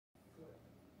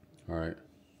Alright,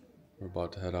 we're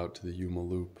about to head out to the Yuma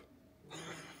Loop.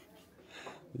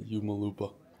 The Yuma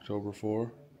Loopa. October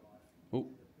 4. Oh.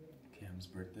 Cam's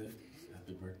birthday.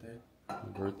 Happy birthday. Happy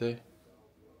birthday.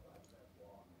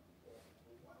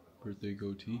 Birthday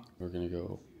goatee. We're gonna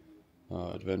go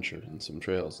adventure in some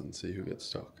trails and see who gets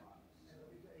stuck.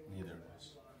 Neither of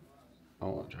us. I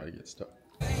want to try to get stuck.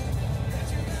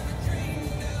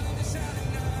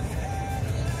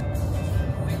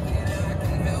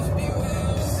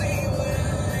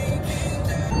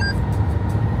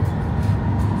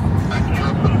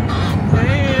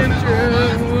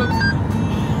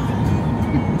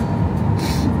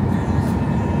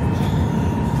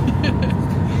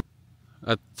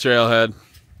 At the trailhead.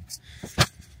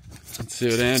 Let's see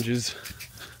what Andrew's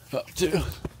up to.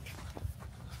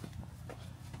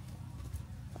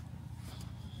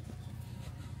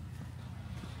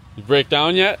 You break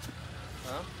down yet?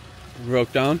 Huh? You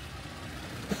broke down?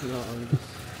 No,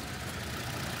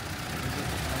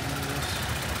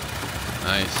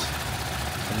 Nice.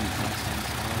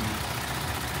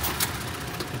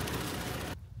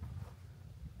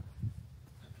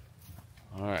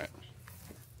 Alright.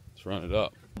 Let's run it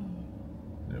up.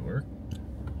 Did it work?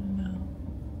 No.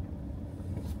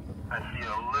 I see a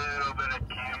little bit of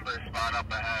camber spot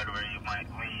up ahead where you might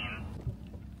lean.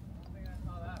 I think I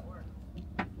saw that work.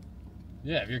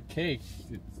 Yeah, if you're caked,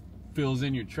 it fills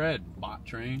in your tread, bot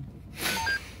train.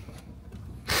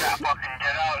 Yeah, fucking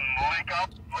get out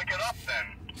and lick it up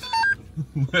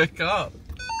then. Wake up.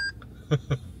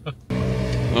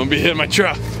 I'm gonna be hitting my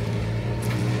truck.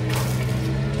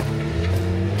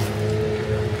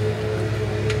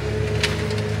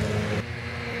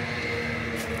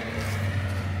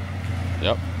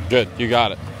 Yep, good, you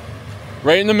got it.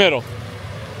 Right in the middle.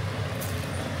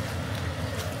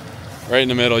 Right in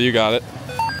the middle, you got it.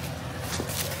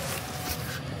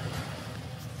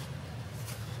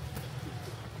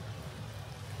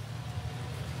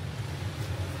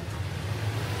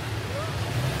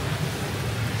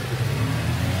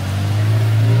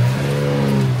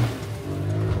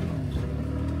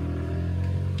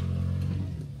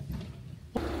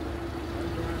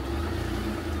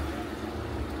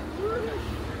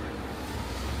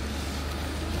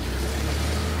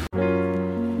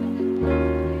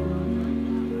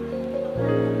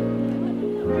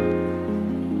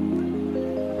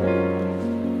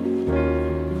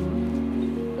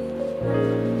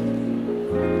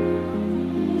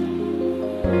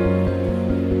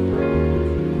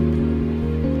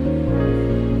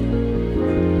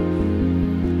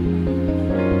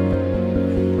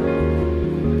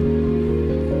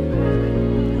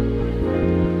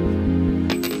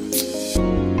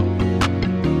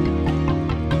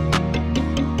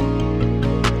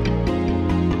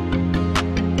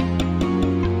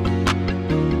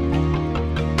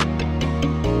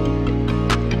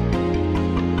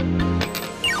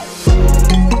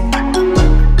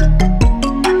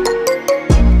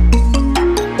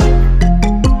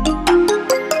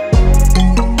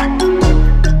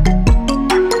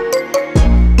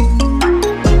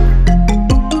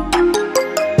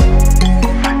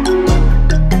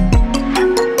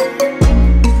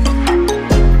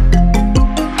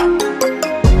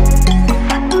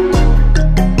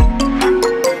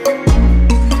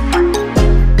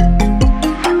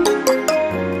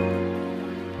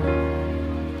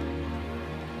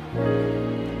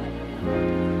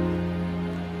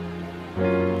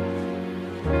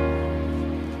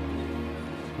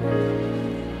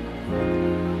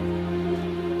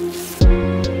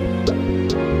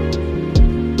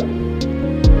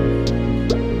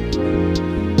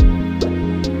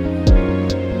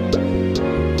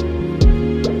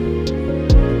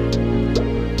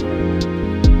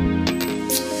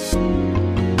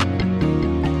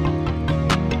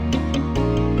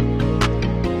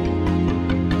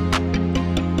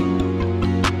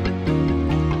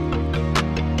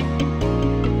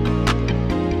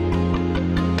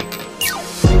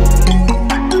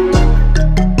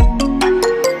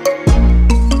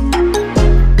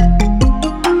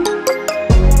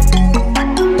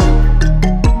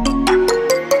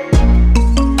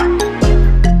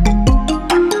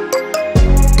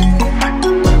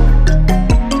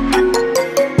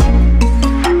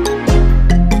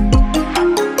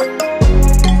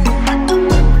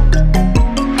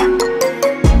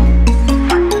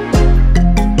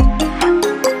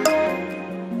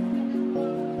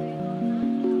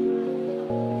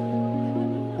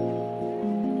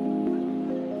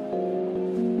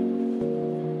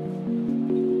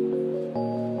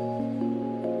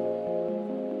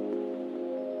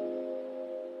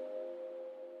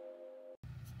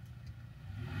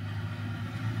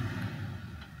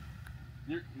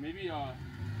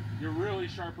 You're really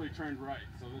sharply turned right.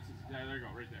 So this is, yeah, there you go,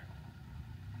 right there.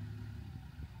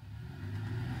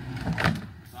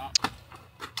 Stop.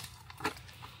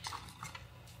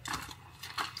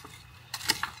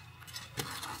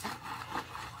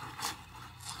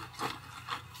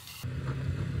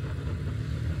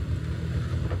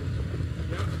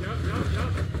 Yep.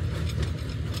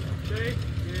 Okay,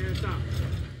 and stop.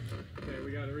 Okay,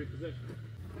 we gotta reposition.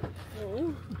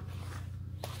 Oh.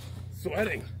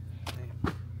 Sweating.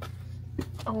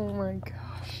 Oh my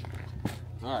gosh.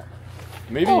 Alright.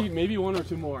 Maybe one or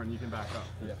two more and you can back up.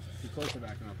 Yeah. You're close to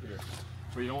backing up here.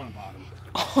 But you don't want to bottom.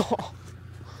 Oh.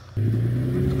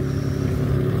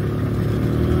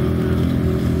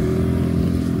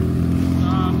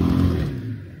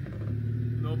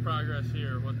 No progress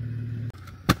here. What?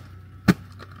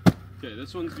 Okay,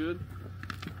 this one's good.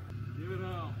 Give it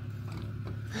out.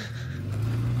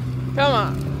 Come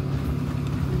on.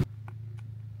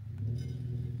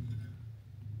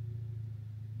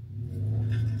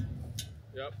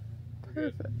 Yep. You're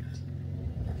good. Perfect.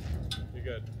 You're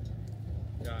good.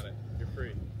 Got it. You're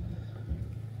free.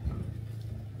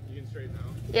 You can straighten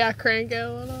out. Yeah, crank it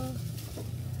a little.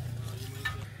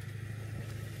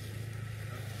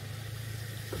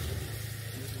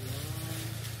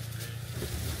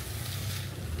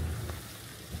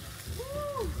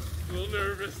 A little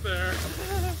nervous there.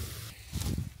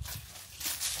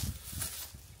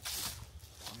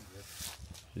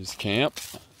 Just camp.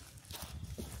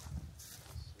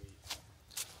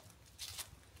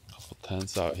 Couple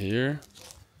tents out here.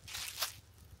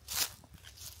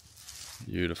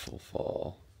 Beautiful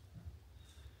fall.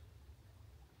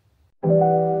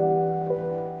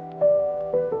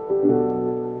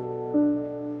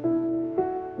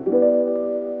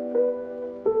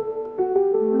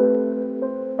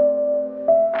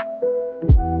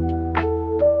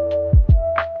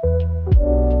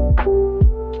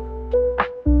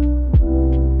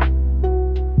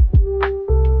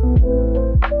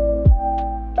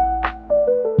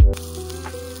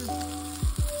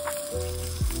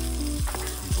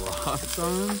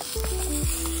 On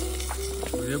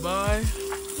ribeye.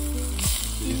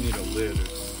 These need a lid or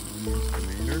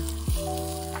something.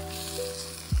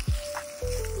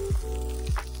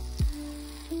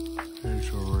 Make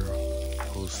sure we're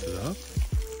posted up.